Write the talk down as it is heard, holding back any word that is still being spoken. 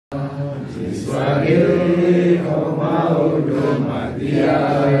Kiswahili kama huduma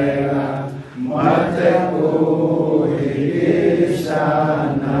diara mate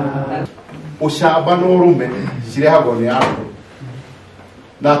kuhirishana. Ushamba n'urume cirehagwo ni andũ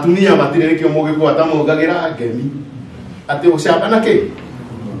na atumia matirĩkio mũgĩkwata mũgagira ngemi ati ushamba na kĩ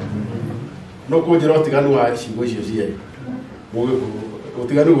no kũnjĩra ũtiganu wa ciugo icio cierĩ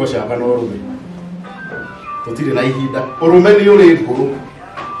ũtiganu wa ushamba n'urume tũtirĩ na ihinda. Ũrume nĩ ũrĩ ngũrũ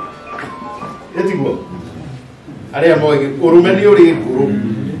ĩtiguo arĩa moĩ ũrume nĩ ũrĩ ngũrũ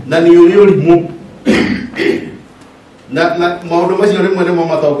na nĩ ũrĩ ũrimũ na maũndũ macio rĩmwe nĩmo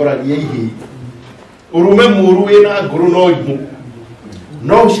matongoragia ihĩ. Urume mũru wĩna ngũrũ no imũ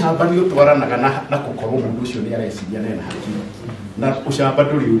no ushamba nĩ ũtwaranaga na gũkorwo mũndũ ũcio nĩ areciria na ena hakiri na ushamba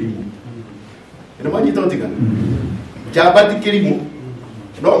ndũrĩ ũrimũ. Nĩ manyita ũtiganu njamba ti kĩrimũ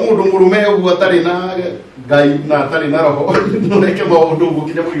no mũndũ mũrũme ũguo atarĩ na Ngai na atarĩ na roho no reke maũndũ ũguo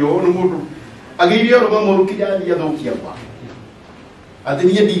kinya mũriũ nĩ mũndũ agĩire ũrũme mũru kinya athiĩ athũkia kwa atĩ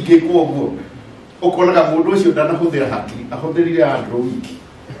niĩ ndingĩkwo ũguo ũkonaga mũndũ ũcio ndanahũthĩra hakiri ahũthĩrire andũ wiki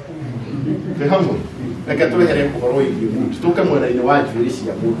nĩ hamwe. Reke twehere ũhoro wĩgiĩ mũndũ tũke mwena-inĩ wa njuĩrĩ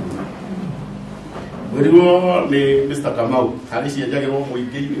cia mũndũ. Mũrigo nĩ Mr. Kamau harĩ cienjagĩrwo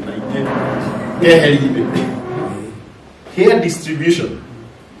mũingĩ-inĩ na ingĩ keheri-inĩ. Hair distribution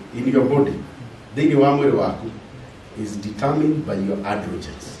in your body thĩinĩ wa mwĩrĩ waku is determined by your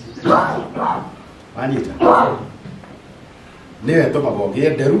androgens. Wanyita nĩyo ĩtũmaga ũgĩe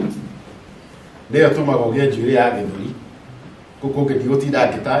nderu, nĩyo ĩtũmaga ũgĩe njuĩrĩ ya gĩthũri gũkũ ũngĩthiĩ gũtinda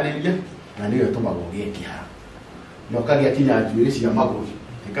ngĩtarĩria, na nĩyo ĩtũmaga ũgĩe kĩhaaro na ũkagĩa kinya njuĩrĩ cia magũrũ.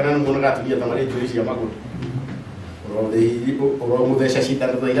 Kana nĩ muonaga atumia ta marĩ njuĩrĩ cia magũrũ ũromũtheca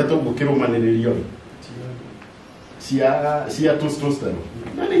cindano ta iria tũgũkĩrũmanĩrĩrio cia testosterone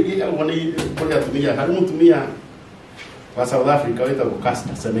na nĩ igĩagwo nĩ kũrĩ atumia. Harĩ mũtumia wa South Africa wĩtagwo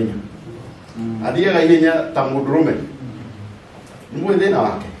Caster Semenya athiaga ihenya ta mũndũrũme. Nĩ mũĩ thĩna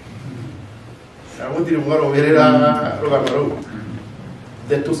wake gũtirĩ mwarũmĩrĩra rũgano rũu.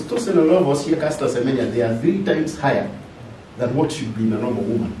 The testosterone levels cia Caster Semenya they are 3 times higher than what should be in a normal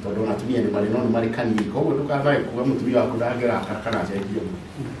woman. Tondũ atumia nĩ marĩ no nĩ marĩ kanini koguo ndũkathae kuga mũtumia waku ndangĩrakara kana acenjie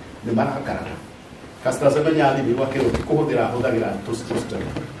nĩ marakaraga. Caster Semenya athimĩrwo akĩrwo kũhũthĩra ahũthagĩra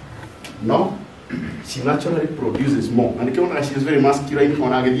testosterone no she naturally produces more and nĩkĩonaga she is very masculine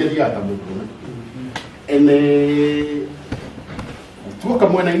ona agĩthiĩ athiaga ta mũndũrũme. Tuoka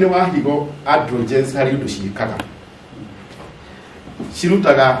mwena-inĩ wa higo androgens harĩ ũndũ ciĩkaga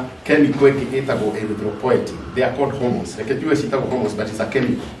cirutaga chemical ĩngĩ ĩtagwo erythropoietin. They are called hormones. Reke tuge ciĩtagwo hormones but it's a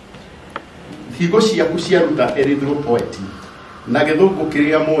chemical. Higo ciaku ciaruta erythropoietin na gĩthũngũ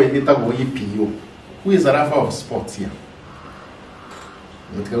kĩrĩa mũĩ gĩtagwo EPO. Who is a lover of sports here?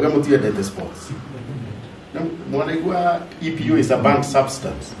 Mũtikauga mũtiendete sports. Mwana EPO is a banned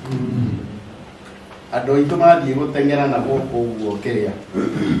substance. Andũ aitũ mathiĩ gũteng'era na gũkũ ũguo kĩrĩa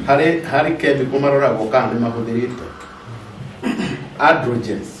harĩ chemical maroragwo kana nĩ mahũthĩrĩte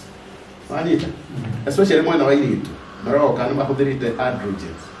androgens. Wanyita especially mwena wa airĩtu maroragwo kana nĩ mahũthĩrĩte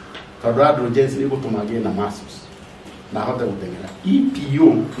androgens tondũ androgens nĩ gũtũma agĩe na muscles na ahote gũteng'era. EPO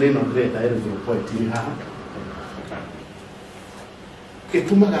nĩ ĩno ndĩreta erythropoietin haha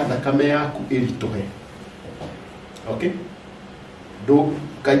ĩtũmaga thakame yaku ĩritũhe. Okay,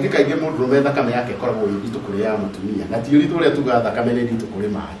 kaingĩ mũndũrũme thakame yake ĩkoragwo ĩ nditũ kũrĩ ya mũtumia na ti ũritũ ũrĩa tugaga thakame nĩ nditũ kũrĩ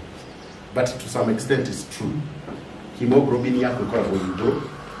maĩ but to some extent is true. Hemoglobin yaku ĩkoragwo ĩ igũrũ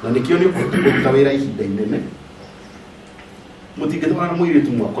na nĩkĩo nĩ ũkũruta wĩra ihinda inene. Mũtingĩtwara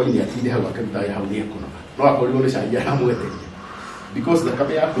mũirĩtu mwako-inĩ atinde hau akĩruta wĩra hau nĩ ekũnoga no akorirwo nĩ cai aramwetheria because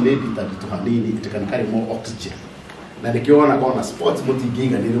thakame yaku nĩ nditũ hanini ĩtĩkana karĩ more oxygen na nĩkĩo wonaga ona sports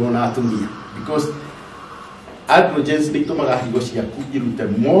mũtingĩiganĩrĩrwo na atumia because androgens nĩ itũmaga higo ciaku irute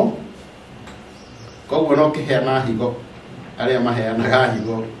more. Koguo no kĩheana higo arĩa maheanaga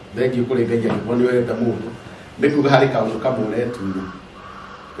higo thengiũ kũrĩ Ngai angĩkorwo nĩ wenda mũndũ nĩ kuga harĩ kaũndũ kamwe ũretunya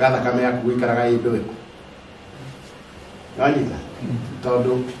ga thakame yaku gũikaraga ĩ ndweku. Wanyita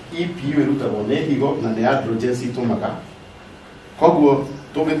tondũ EPO ĩrutagwo nĩ higo na nĩ androgens itũmaga. Koguo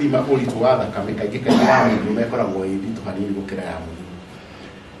tũgĩthima ũritũ wa thakame kaingĩ mũndũ mekoragwo ĩ nditũ hanini gũkĩra ya mũndũ.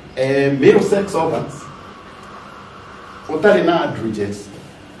 Male sex organs ũtarĩ na androgens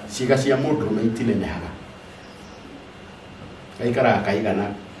ciĩga cia mũndũrũme itinenehaga gaikaraga kaigana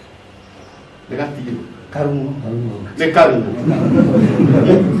nĩ gatirũ nĩ karũmu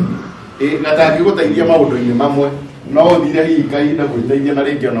gatangĩgũteithia maũndũ-inĩ mamwe no ũthire hihi kahinda gwĩteithia na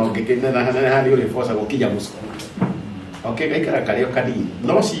rĩngĩ ona ũngĩkĩneneha nĩ ũrĩboca gũkinya mũcukuru. Okay, gaikaraga karĩ o kanini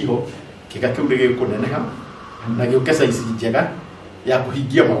no ciho kĩga kĩu nĩ gĩkũneneha na gĩũke size njega ya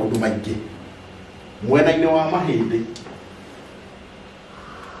kũhingia maũndũ maingĩ mwena-inĩ wa mahĩndĩ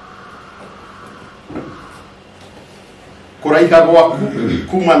kuraiha gwaku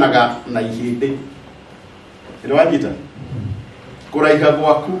kumanaga na ihinde ino wanyita kuraiha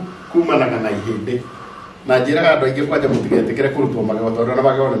gwaku kumanaga na ihinde na njiraga andu aingi kwanja mutigetikire kurutwo magego tondu na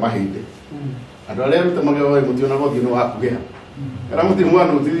magego ni mahinde andu aria rute magego mutio na gothio no wakugeha kana muti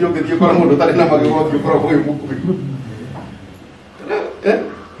mwana uthithio ngithie kora mundu tari na magego thio kora kwi mukubi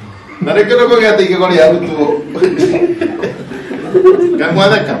na rekero ko gate igego ria rutwo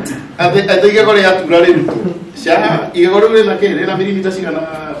kamwatheka ate igego ria tura rutwo sha igego riu na kire na milimita cigana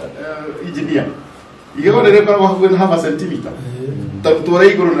engineer igego riu koragwo hakuhi na half a centimeter tore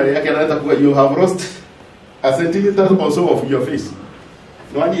iguru na ria kena takuwa you have lost a centimeter also of your face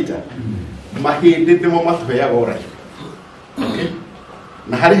no anyita mahindi ndimo matuheaga ũraihu okay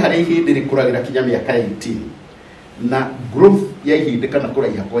na hari ihindi rikuragira kinya miaka 18 na growth ya ihindi kana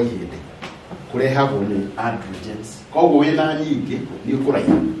kuraiha kwa ihindi kurehagwo ni androgens koguo wina nyingi ni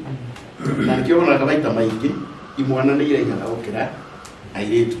ukuraiha na nikio na kabaita maingi imwana ni iraihaga gukira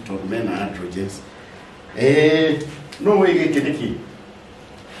airitu tondu mena androgens no way gikiriki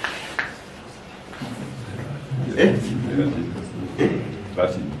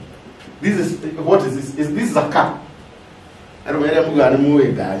this is what is this? This is a car. I don't know whether I'm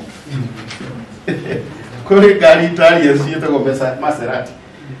moving gari. Kore gari Italy is here to go Maserati.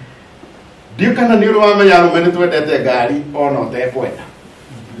 Do you kind of know why I am going to that gari or not? That point.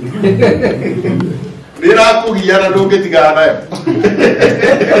 Nira kugiana do get gana.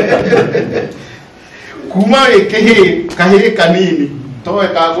 Kuma kahe kanini. Towe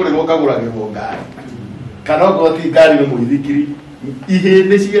kagure gokagura gari. Kana goti gari no muithikiri.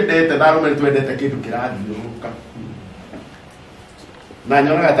 Ihinde ciendete na rume twendete kindu kirathiuruka na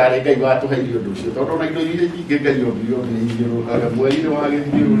nyonaga tari ngai watuheire undu ucio tondu na indo iria nyingi ngai othiurukaga mweri-ini wa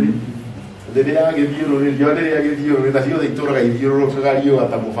githiururi thiria ya githiururi riothe ria githiururi na ciothe ituraga ithiurukaga riũa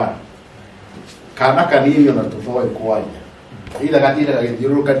ta mũbara kana kanini ona tũtoĩ kwaria ira gatiraga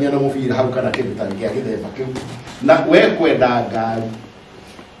githiururukania na mũbira hau kana kindu ta gĩa gĩthemba kĩu na we kwenda ngari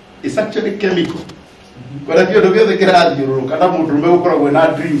is actually chemical. Kwa hiyo ndio gĩothe kĩrathiũrũrũka na mũndũrũme ũkoragwo na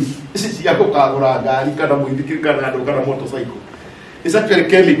dreams ici cia gũkagũra ngari kana mũithikiri kana andũ kana motorcycle. It's actually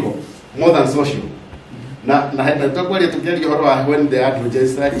chemical more than social. Na tũkwaria tũkĩaria ũhoro wa when the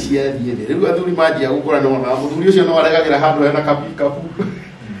androgens ciathiĩ rĩu athuri manjia gũkũra no na mũthuri ũcio no aregagĩra handũ hena kapikapu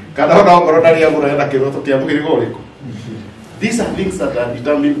kana ona ngoro ndarĩ agũra hena kĩroto kĩa mũhĩrĩga ũrĩkũ. These are things that are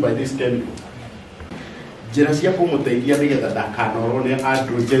determined by this chemical. Njĩra cia kũmũteithia nĩgetha ndakanorwo nĩ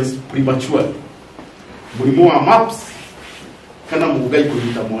androgens prematurely. Mũrimũ wa MAPS kana Muguga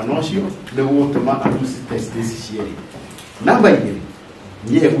kũnyita mwana ũcio nĩguo gũtũma aruci test ici cierĩ. Namba 2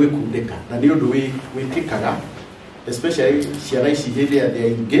 niĩ gwĩkundĩka na nĩ ũndũ wĩkĩkaga especially ciana ici hĩndĩ ya they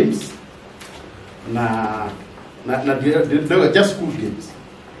are in games na just school games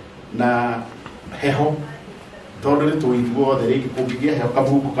na heho tondu nĩ tũithuo othe rĩngĩ kũngĩgĩa heho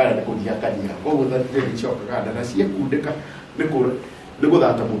kabungu kana nĩ kũngĩakania koguo nĩ cicokaga na ciekundĩka nĩ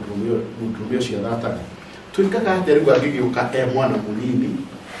gũthata mũndũrũme ũcio athataga twĩkaga atĩa rĩu angĩgĩũka mwana mũnini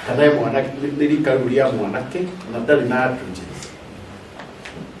kana mwana nĩ rika rĩu rĩa mwanake na ndarĩ na androgens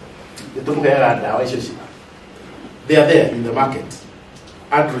nĩtũmũheaga ndawa icio they are there in the market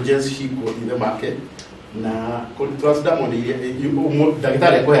androgens ciko in the market na transdermal iria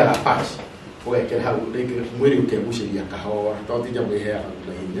ndagĩtarĩ ekũheaga patch ũgekĩra hau rĩngĩ mwĩrĩ ũkegucĩria kahora tondũ tinya mwĩheaga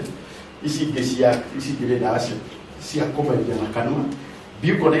na hinya ici ingĩ nĩ ndawa cia kũmeria na kanua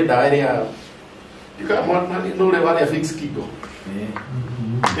biuko nĩ ndawa ĩrĩa no ule wale fix kigo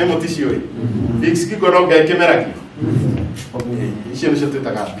emotisio fix kigo no ngekĩmeragio icio nĩcio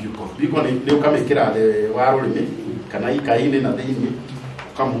twĩtaga biuko nĩ ũkamĩkĩra wa rũrĩmĩ kana ikainĩ na thĩinĩ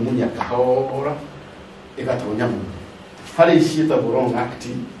ũkamumunya kahora ĩgatonya mũno harĩ ici ciĩtagwo long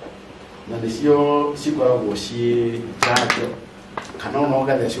acting na nĩcio cikoragwo ciĩ njanjo kana ona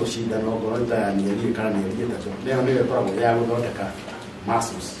ũgathecwo cindano ngoro ta ya mĩeri kana mĩeri ĩtatũ nĩyo nĩyo ĩkoragwo ya gũthondeka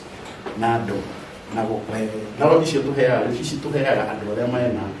muscles na ndo na gũkũhe no icio tũheaga andũ arĩa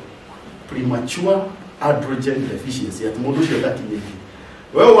mena premature androgen deficiency atĩ mũndũ ũcio ndakinyĩte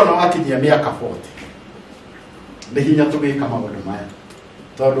wewe wona wakinyia mĩaka 40 nĩ hinya tũgĩka maũndũ maya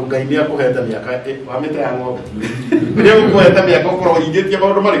tondũ Ngai nĩ akũhete mĩaka wa mĩta ya ng'ombe nĩ akũhete mĩaka ũkorwo ũhingĩtie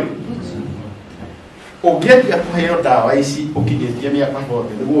maũndũ marĩkũ ũngĩatia kũheo ndawa ici ũkinyĩtie mĩaka 40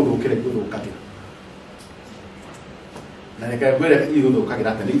 nĩguo ũthũkĩre gũthũkagĩra na reke ngwĩre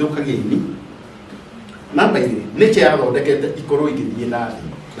igũthũkagĩra atĩ nĩ ithũkagia ini namba 2 nĩkĩ yathondekete ikorwo igĩthiĩ na thĩ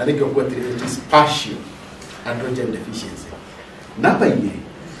na nĩkĩo ngwetire it is partial androgen deficiency namba 2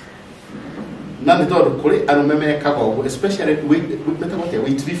 na nĩ tondũ kũrĩ arũme mekaga ũguo especially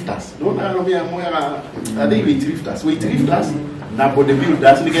weight lifters no na arũme moyaga weight lifters na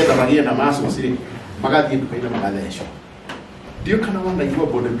bodybuilders nĩgetha magĩe na muscles rĩ magathiĩ nduka-inĩ magathecwo ndio kana wanaigua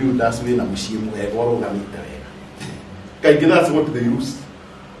bodybuilders wina muciĩ mwega ũrũgamĩte wega kaingĩ that's what they use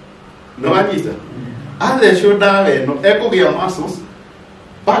no anyita athecwo ndawa ĩno ekũgĩa muscles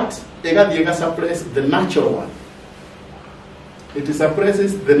but ĩgathiĩ ĩgasuppress the natural one. It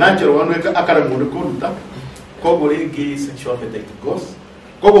suppresses the natural one akaremwo nĩ kũruta koguo rĩngĩ sexual headache goes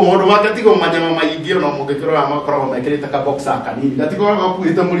koguo maũndũ make tigo manyama maingĩ ona mũngĩkĩrora makoragwo mekĩrĩte ka boxer kanini gatikoragwo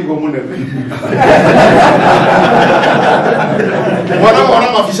gakuĩte mũrigo mũnene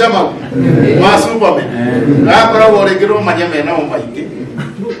mwana mabica mau ma Superman gakoragwo rĩngĩ manyama ena maingĩ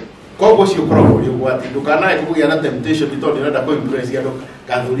koguo cio ũkoragwo ũrĩ ũgwati ndũkanae kũgĩa na temptation tondũ ũrenda kũ-impress andũ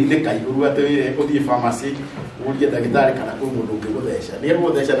gathũri-inĩ kaihũru atĩ wĩre ũthiĩ pharmacy ũrie ndagĩtarĩ kana kwĩ mũndũ ũngĩgũtheca nĩ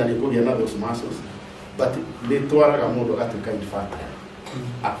egũgũtheca na nĩ ũkũgĩa na those muscles but nĩ twaraga mũndũ agatuĩka infertile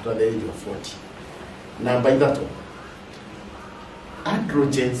after the age of 40. Namba ithatũ,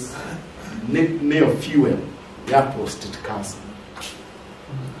 androgens nĩyo fuel ya prostate cancer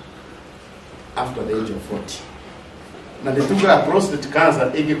after the age of 40. Na nĩ tugaga prostate cancer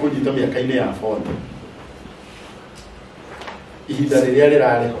ĩngĩkũnyita mĩaka-inĩ ya 40 ihinda rĩrĩa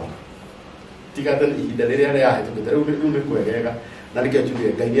rĩrarĩho tiga tena ihinda rĩrĩa rĩahĩtũkĩte rĩu nĩ kwegega na nĩkĩo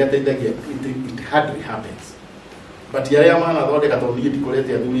njuge Ngai nĩ ateithagia it hardly happens. But yale amana thondeka tondũ niĩ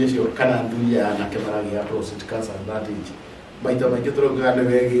ndikorete athuri acio kana athuri ya anake maragĩa prostate cancer that age maita maingĩ tũraugaga nĩ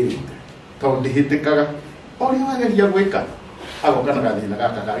wegĩrĩte tondũ ndĩhĩtĩkaga ũrĩa wageria gwĩka agoka na gathĩna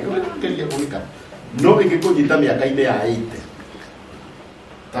gaka kangĩ ũgeria gwĩka no ĩngĩkũnyita mĩaka-inĩ ya 80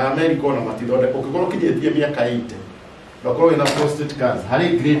 ta America ona matithondeka ũngĩkorwo ũkinyĩtie mĩaka 80 na ũkorwo wĩna prostate cancer harĩ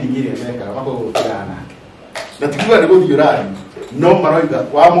grading ĩrĩa mekaga makũgũtĩra nake na tikuga nĩ gũthiĩ ũrari no maroiga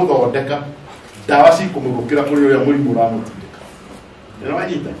wamũthondeka dawa cikumũgũkĩra kũrĩ ũrĩa mũrimũ ũramũtindĩka.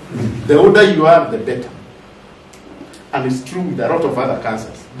 The older you are, the better. And it's true with a lot of other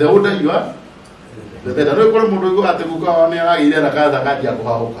cancers. The older you are, the better. No kũrĩ mũndũ ũgũ atĩ gũka nĩ aragĩire na kanca kanjia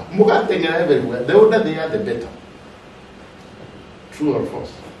kũhahũka. Mũgateng'era everywhere. The older they are, the better. True or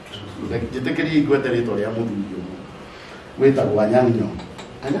false? Njĩtĩkĩrie igwete rĩtwa rĩa mũthuri ũmwe wĩtagwo Anyang' Nyong'o.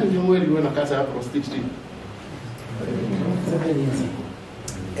 Anyang' Nyong'o erigwo na kanca ya prostate.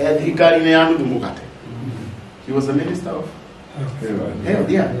 Thirikari-inĩ ya nuthu mũgate. He was a minister of health.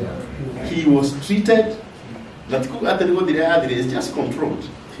 Yeah. He was treated that atĩ nĩ gũthire yathire is just controlled.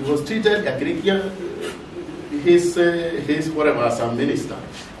 He was treated akĩrĩkia his whatever as a minister.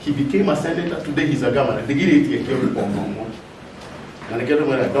 He became a senator. Today he's a governor. Ndigirĩtie kĩũndũ kũmwe na nĩkĩo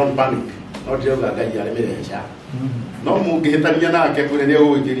ndĩmwĩra don't panic no ndĩrauga Ngai arĩmĩreca no mũngĩhĩtania nake kwĩrĩ nĩ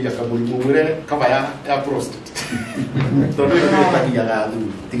ũgũingĩria kamũrimũ mwĩre kaba ya prostate tondũ ĩgĩtagiaga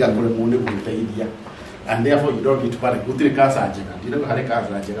thuri tiga kũremwo nĩ gwĩteithia and therefore you don't need to panic gũtirĩ cancer njega ndirauga harĩ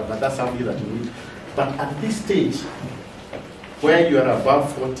cancer njega but that's something that you need. But at this stage where you are above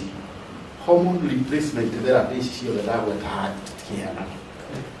 40 hormone replacement therapy ici ciothe ndagweta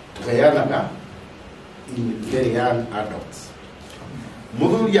tũheanaga in very young adults.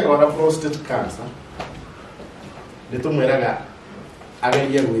 Mũthuri arwara prostate cancer nĩ tũmwĩraga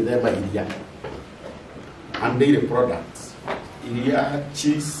agerie gwĩthema iria and dairy products, iria,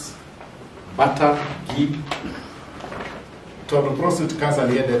 cheese, butter, ghee. Tondũ prostate cancer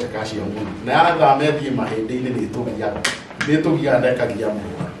nĩ yendete calcium mũno na yathamethie mahĩndĩ-inĩ nĩ tũgia ndekagia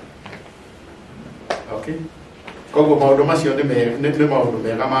mũno. Okay? Koguo maũndũ macio nĩ maũndũ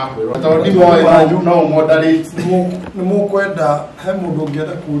mega ma kwĩrwo tondũ ndimoĩ no moderate nĩ mũkwenda he mũndũ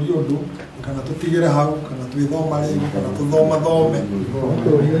ũngĩenda kũũria ũndũ kana tũtigĩre hau kana twĩthoma rĩngĩ kana tũthome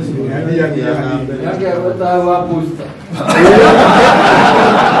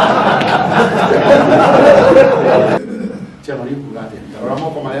chama rĩkuga atĩ rora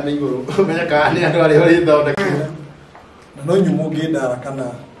moko marĩa me igũrũ menyekaga nĩ andũ arĩa ũrĩthondekire na no inyuĩ mũngĩndara kana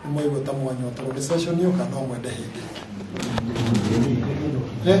nĩ mwaigua ta mwanyota rũndĩ session ĩyo kana no mwende hĩndĩ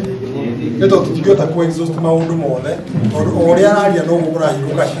nĩ tondũ tũtingĩhota kũ exhaust maũndũ mothe tondũ o ũrĩa araria noguo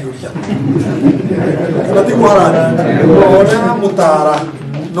mũrahingũka ciũria kana tiguo araria o ũrĩa aramũtara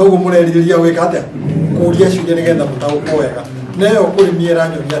noguo mũrerirĩria gwĩka atĩa kũũria ciũria nĩgetha mũtaũkwo wega neyo kũrĩ niĩ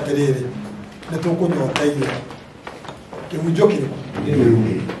ĩranyonia atĩrĩrĩ nĩ tũkũnyota irio kĩhunjio kĩrĩkũ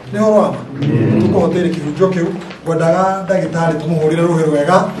nĩ ũhoro wa ma tũkũhoteire kĩhunjio kĩu ngwendaga ndagĩtarĩ tũmũhũrĩre rũhĩ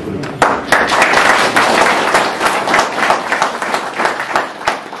rwega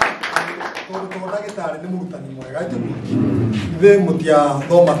tondũ ndagĩtarĩ nĩ mũrutani mwega ithuĩ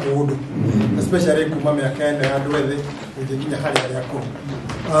mũtiathoma kũndũ especially kuma mĩaka ĩno ya andũ ethĩ gũthiĩ nginya harĩa arĩa akũrũ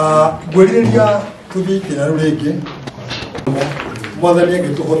ngwĩrirĩria tũthiĩ itĩna rĩu rĩngĩ mwathani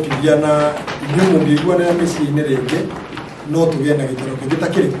angĩtũhotithia na inyuĩ mũngĩiguanĩra mĩciĩ-inĩ rĩngĩ no tũgĩe na gĩkĩro kĩngĩ ta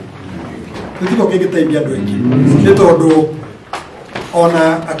kĩrĩkũ gĩkĩro kĩngĩteithia andũ aingĩ nĩ tondũ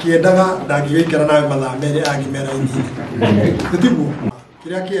ona akiendaga ndangĩgĩikara nawe mathaa merĩ agimera inini nĩtiguo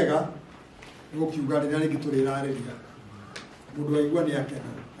kĩrĩa kĩega nĩgũkiuga rĩrĩa rĩngĩ tũrĩrarĩria mũndũ waigua nĩ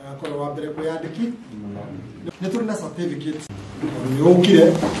akena agakorwo wa mbere kwĩyandĩki nĩ tũrĩ na certificate nĩũkire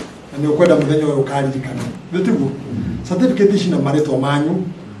na nĩũkwenda mũthenya ũyũ ũkaririkana nĩtiguo certificate ici na marĩtwa manyu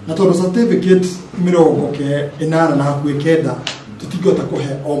na tondũ certificate 80 na hakuhĩ 9 tũtingĩhota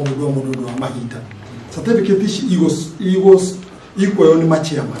kũhe o mũndũ o mũndũ wa mahinda certificate ici ikuoywo nĩ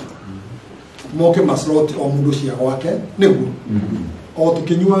machairman moke maslot o mũndũ cia gwake nĩguo o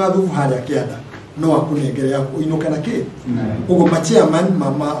tũkĩnyuaga thubu harĩa kĩanda no akũnengere yaku ũinũke na kĩ ũguo machairman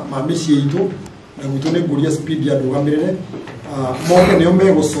ma mĩciĩ itũ na gwitũ nĩ ngũria speed ya ndũgamĩrĩre moke nĩo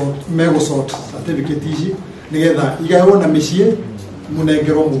megũsort certificate ici nĩgetha igaĩrwo na mĩciĩ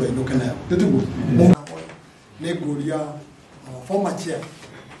mũnengerwo mũgainũke nayo nĩtiguo nĩ ngũria former chair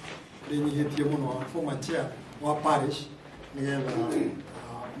rĩnyihĩtie mũno former chair wa parish nĩgetha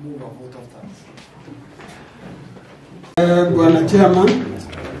move a vote of thanks. Bwana Chairman,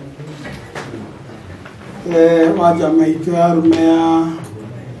 wa chama itu ya rume ya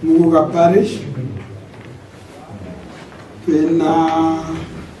Muguga Parish, na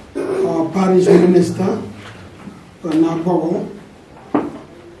Parish Minister, Bwana Bogo,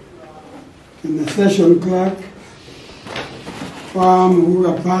 na Session Clerk, wa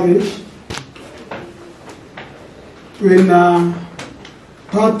Muguga Parish, na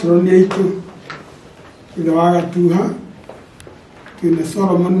patron yetu ila wagatuha kina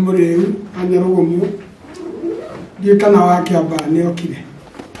Solomon Mureu anyarugumu dikana wake abane okire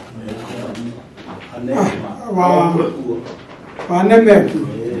wa nemeki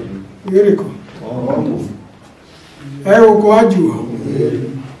yuriko uko ajua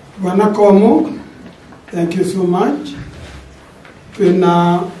Bwana Komo, thank you so much.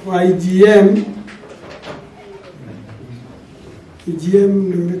 Kuna IGM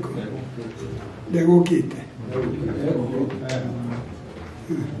nuriko dego kite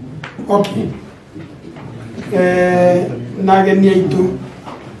okay nagenia itu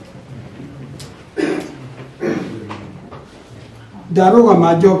daruga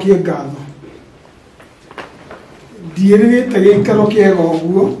majokie ngatho ndiĩrĩgĩte gĩikaro kĩega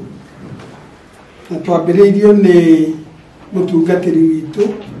ũguo na twambĩrĩirio nĩ mũtungatĩri witũ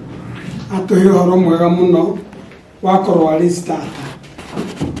atũhe ũhoro mwega mũno wakorwo arĩ starter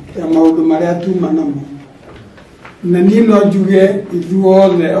ya maũndũ marĩa tuma namo na niĩ no njuge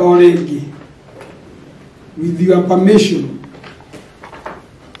ithuothe o rĩngĩ with your permission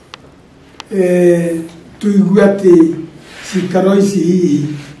tuigue atĩ cikaro ici hihi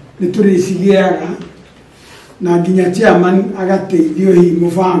nĩ tũrĩcigĩaga na nginya chairman agateithio hihi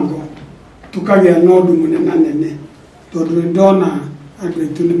mũbango tũkagĩa na ũndũ mũnene tondũ ndona andũ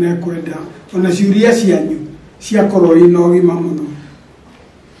aitũ nĩ mekwenda ona ciũria cianyu ciakorwo ina ũgima mũno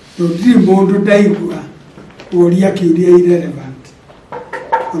tondũ mũndũ ndaigua ũria kĩũria irrelevant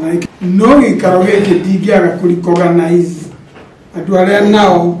no gĩikaro gĩkĩ ndingĩaga kũrĩorganize andũ arĩa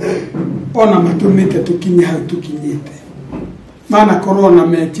nao ona matũmĩte tũkinye hau tũkinyĩte manakorwo na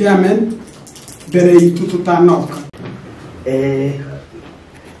me chairman mbere itũ tũtanoka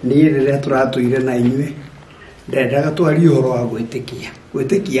niĩ rĩrĩa tũratũire na inyuĩ ndendaga twarie ũhoro wa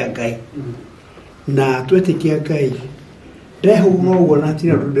gwĩtĩkia Ngai na twetĩkia Ngai ndehũma ũguo na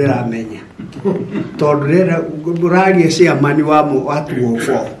tina ndĩramenya tondũ rĩrĩa ũraria chairman wa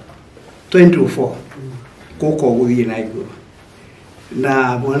 2004 kũkũ gũthiĩ na igũrũ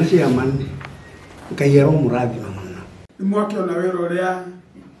na mwana chairman Ngai aromũrathima mũno nĩmwakĩona wĩra ũrĩa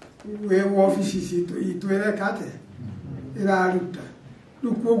wĩ wabici citũ itũ ĩreka atĩa ĩraruta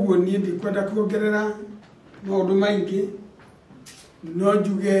rĩu kwoguo niĩ ndikwenda kuongerera maũndũ maingĩ no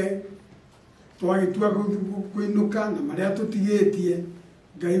njuge twagĩtua kũinũka na marĩa tũtigĩtie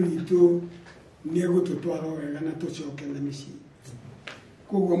Ngai witũ nĩ egũtũtwara wega na tũcoke na mĩciĩ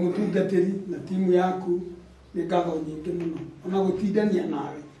kwoguo mũtungatĩri na timu yaku nĩ ngatho nyingĩ mũno ona gũtindania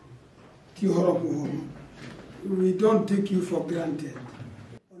nawe ti ũhoro mũhũthũ. We don't take you for granted.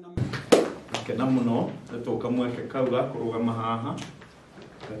 Kena muno nĩtũka mweke kau ga kũrũgama haha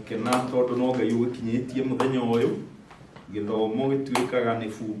kena tondũ no Ngai ũgĩkinyĩtie mũthenya ũyũ gĩthomo gĩtuĩkaga nĩ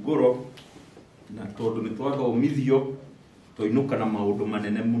bungũro na tondũ nĩ twathomithio tũinũka na maũndũ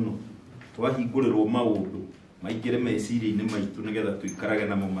manene mũno twahingũrĩrwo maũndũ maingĩre meciria-inĩ maitũ nĩgetha tũikarage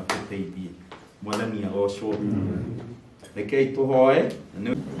namo matũteithie Mwathani agocwo rekei tũhoe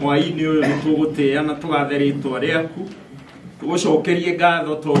hwaĩ-inĩ ũyũ nĩ tũgũtĩĩa na tũgathe rĩtwa rĩaku tũgũcokerie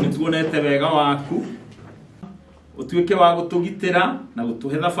ngatho tondũ nĩ tuonete wega waku ũtuĩke wa gũtũgitĩra na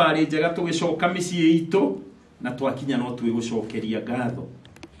gũtũhe thabarĩ njega tũgĩcoka mĩciĩ itũ na twakinya no twĩgũcokeria ngatho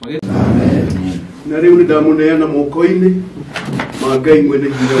na rĩu nĩ ndamũneana moko-inĩ mangai mwene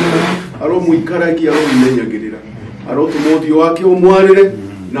hinya aro muikaragia aro mumenyagirira aro tumothio wake omwarire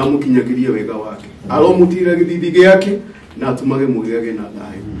na mukinyagirie wega wake aro mutira githithi giake na atumage mugege na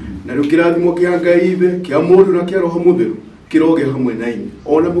thayo na riu kirathimo kia Ngai ithe kia mundu na kia roho mutheru kiroge hamwe na inyi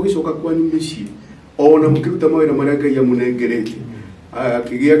ona mugicoka kwanyu micii ona mukiruta mawira maria Ngai amunengerete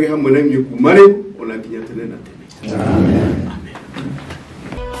akigiage hamwe na inyi kuma riu ona nginya tene na tene. Amen.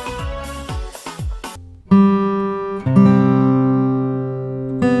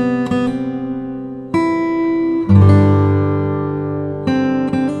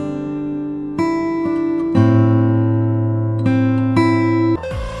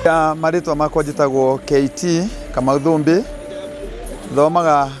 Maritwa makwa njitagwo KT Kamathumbi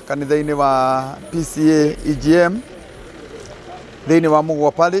thomaga kanitha-ini wa PCA EGM thiini wa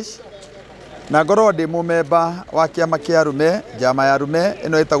Muguga Parish na ngorwo ndi mumemba wa kiama kia arume njama ya arume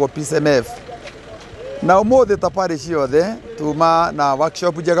ino itagwo PCMF na umuthi ta parish yothe tuma na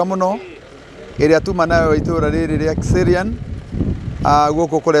workshop njega muno iria tuma nayo itura riri ria Syrian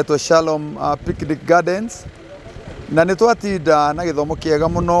guku kuretwo Shalom Picnic Gardens na nä twatinda na githomo kiega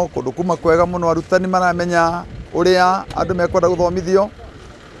muno kundu kuma kwega muno arutani maramenya uria andu mekwenda guthomithio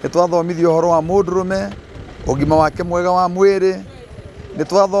nä twathomithio horo wa mundurume ugima wake mwega wa mwiri nä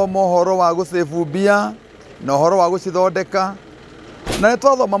twathoma horo wa gucebu mbia na horo wa gucithondeka na nä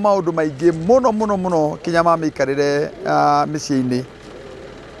twathoma maundu maingi muno muno muno kinya ma mikarire micii-ini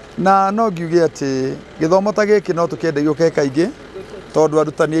na no ngiuge ati githomo ta giki no tukiende gioke kaingi tondu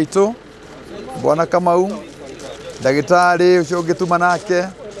arutani aitu Bwana Kamau ndagitari ucio ngituma nake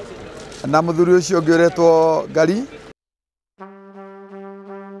na muthuri ucio ngiuretwo Ngari